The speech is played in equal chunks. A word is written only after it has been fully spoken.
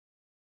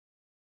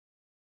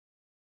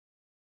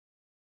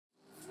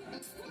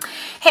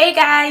Hey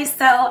guys,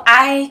 so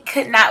I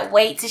could not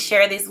wait to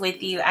share this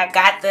with you. I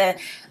got the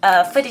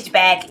footage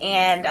back,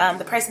 and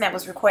the person that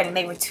was recording,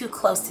 they were too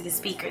close to the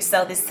speakers.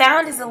 So the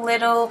sound is a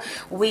little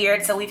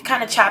weird, so we've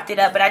kind of chopped it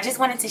up, but I just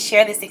wanted to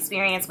share this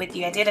experience with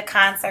you. I did a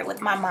concert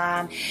with my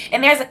mom,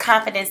 and there's a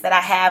confidence that I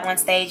have on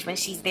stage when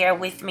she's there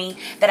with me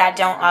that I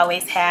don't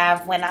always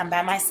have when I'm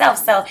by myself.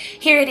 So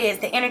here it is.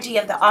 The energy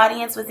of the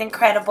audience was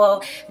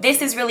incredible.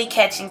 This is really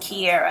catching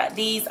Kierra.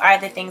 These are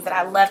the things that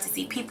I love to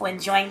see, people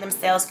enjoying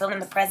themselves, feeling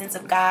the presence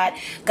of God,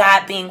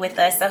 God being with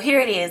us. So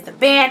here it is. The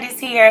band is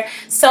here.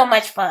 So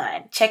much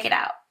fun. Check it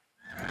out.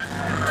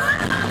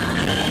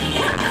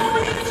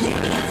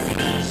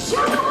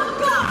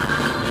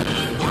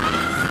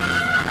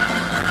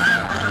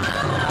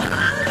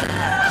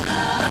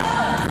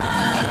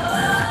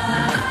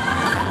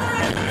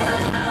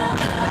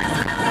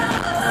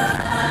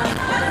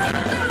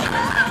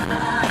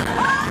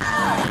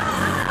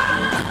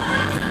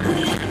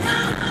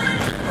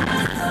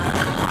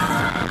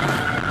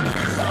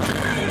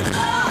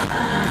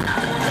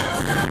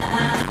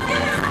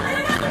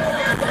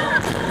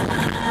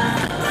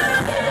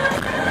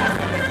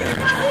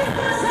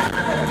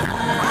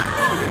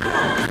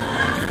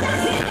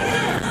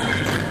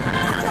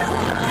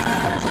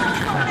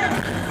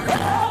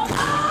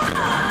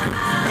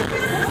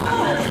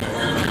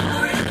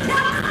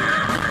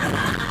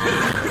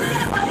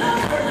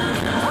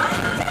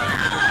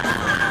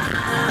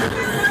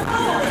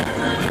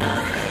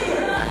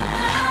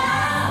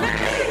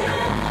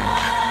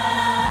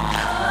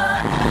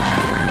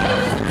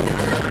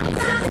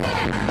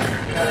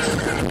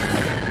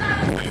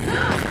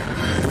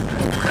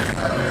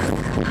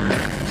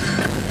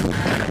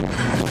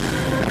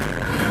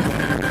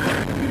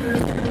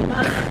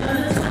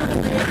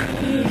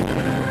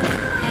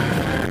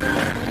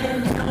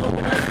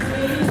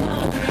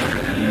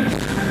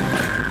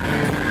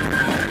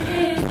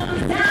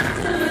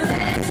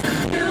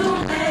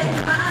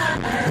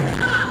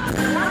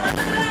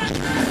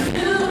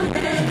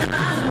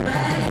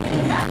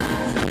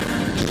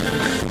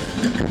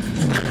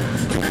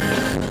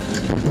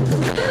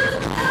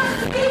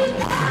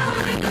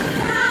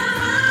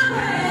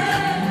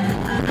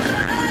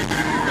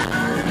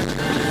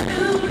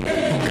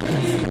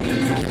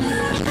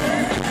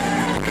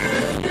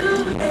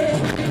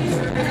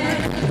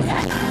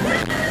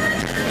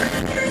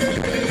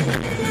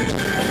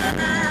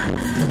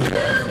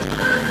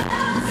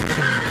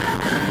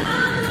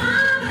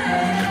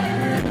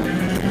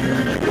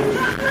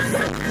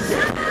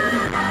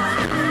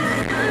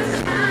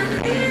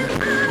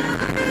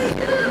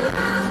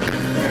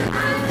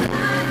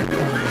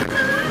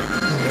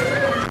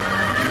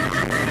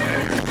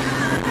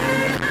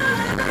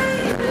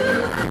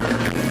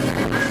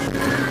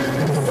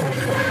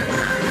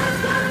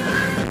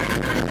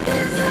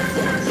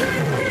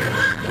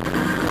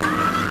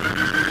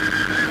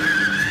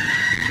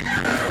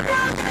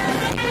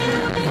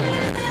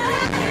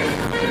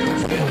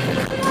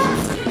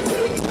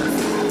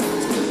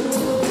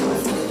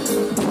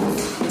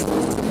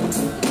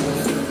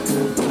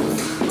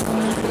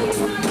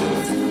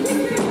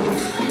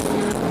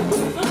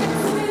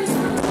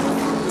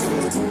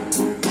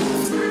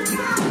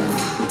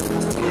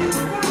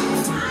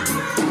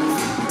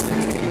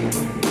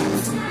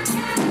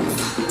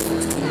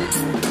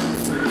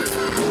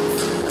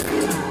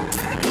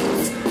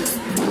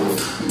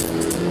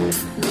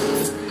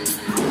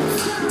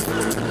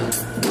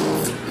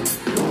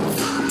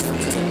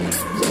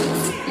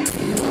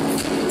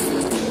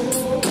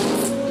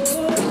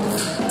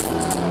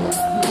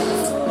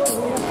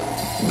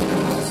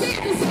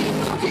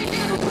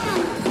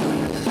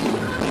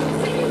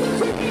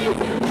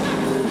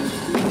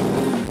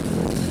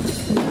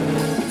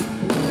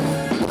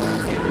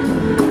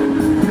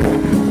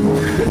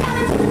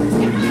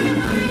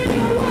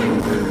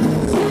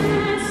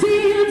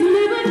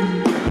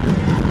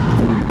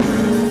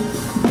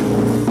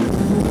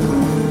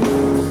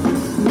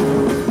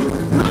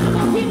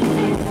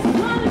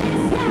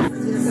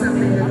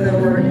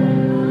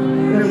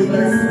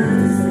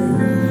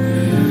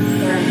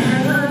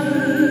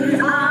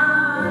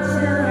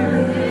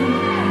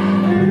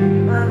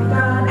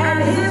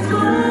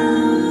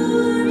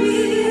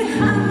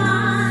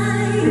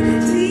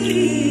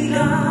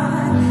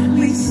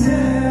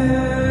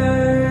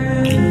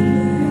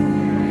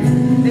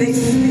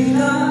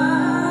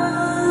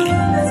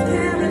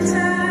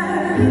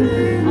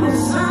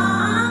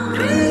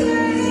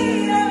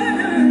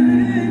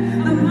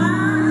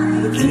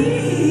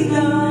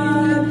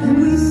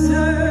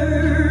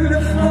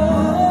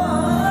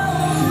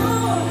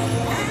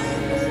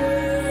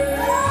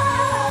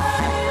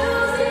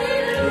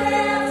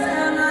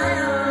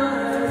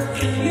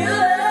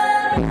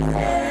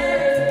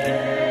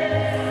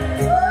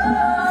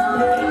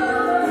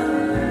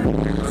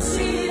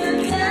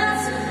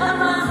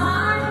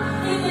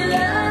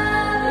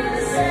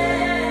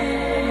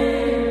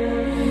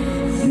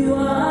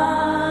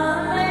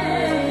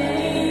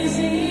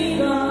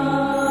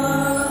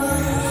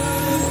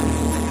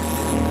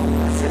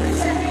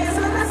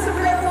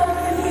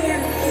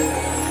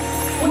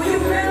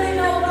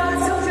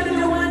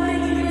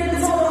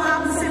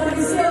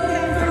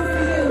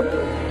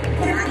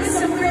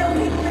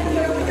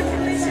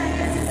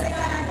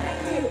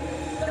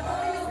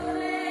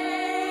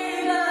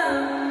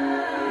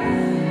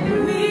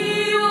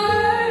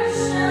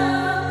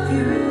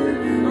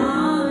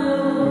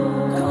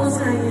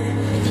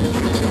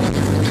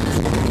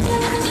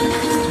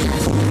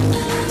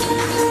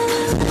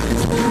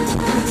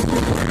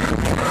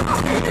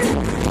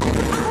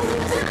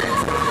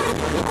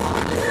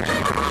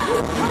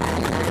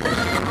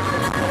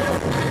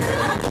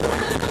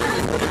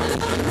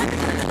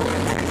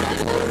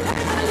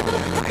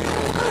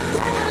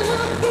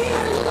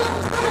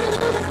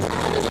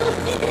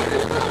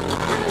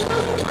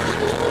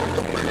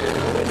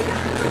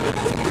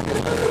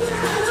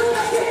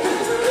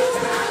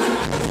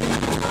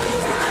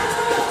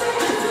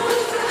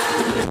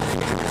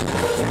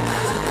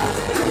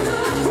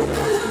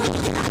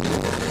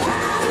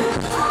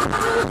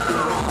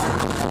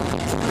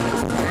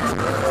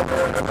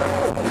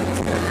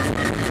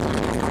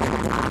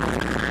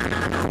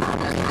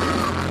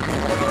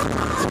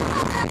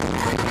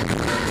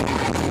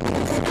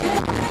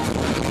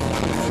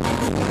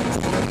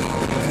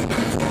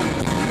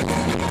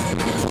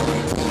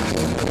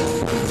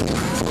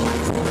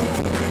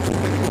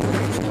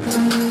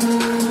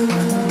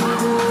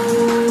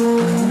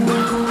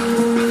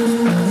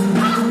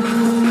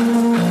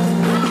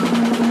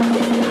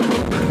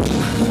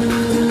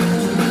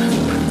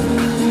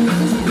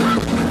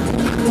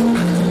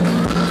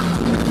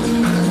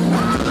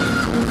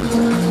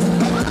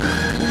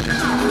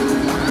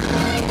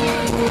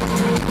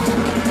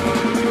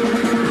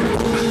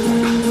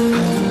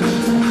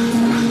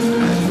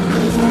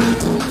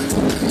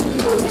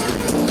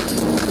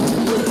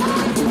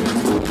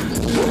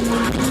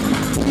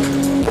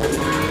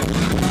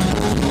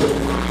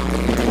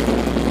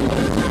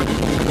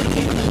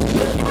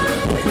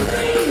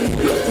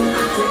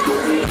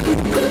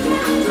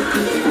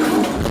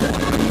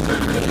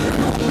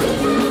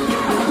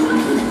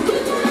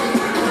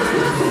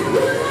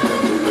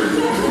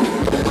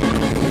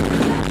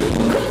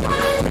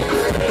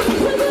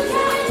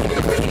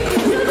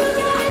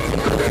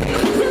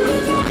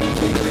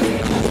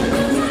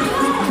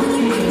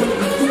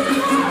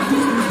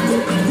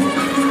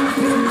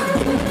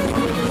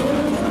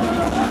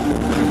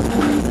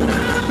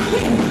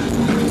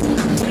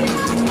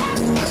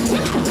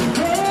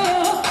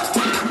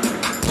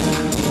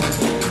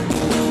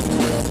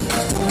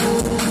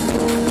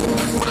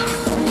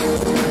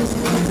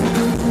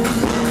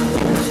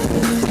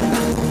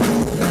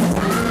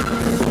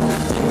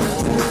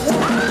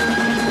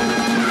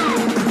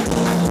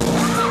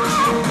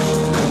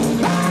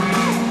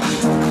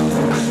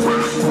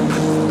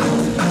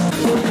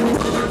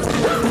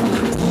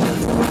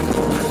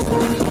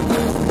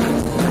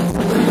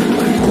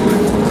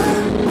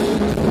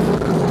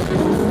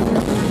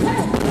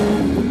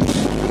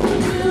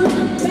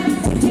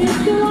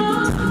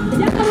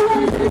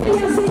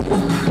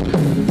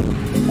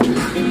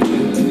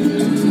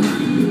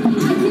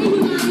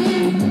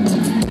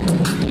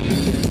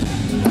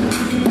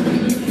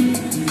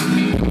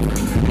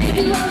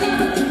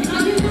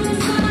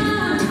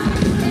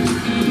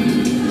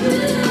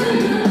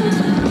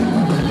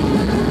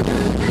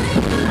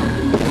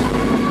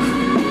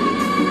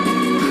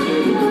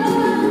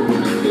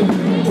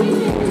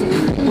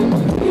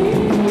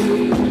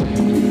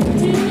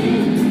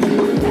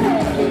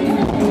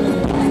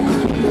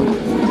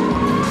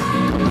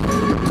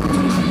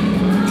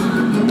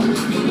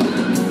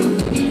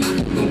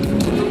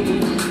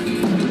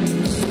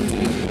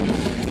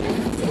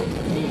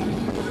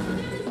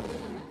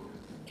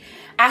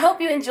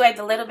 enjoyed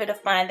the little bit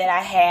of fun that I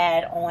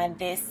had on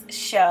this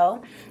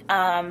show.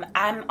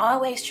 I'm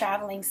always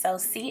traveling, so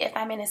see if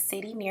I'm in a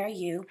city near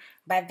you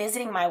by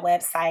visiting my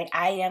website,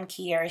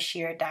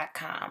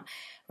 IamKierra.com.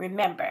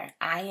 Remember,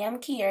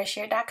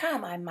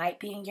 IamKierra.com. I might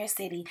be in your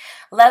city.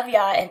 Love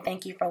y'all, and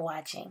thank you for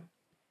watching.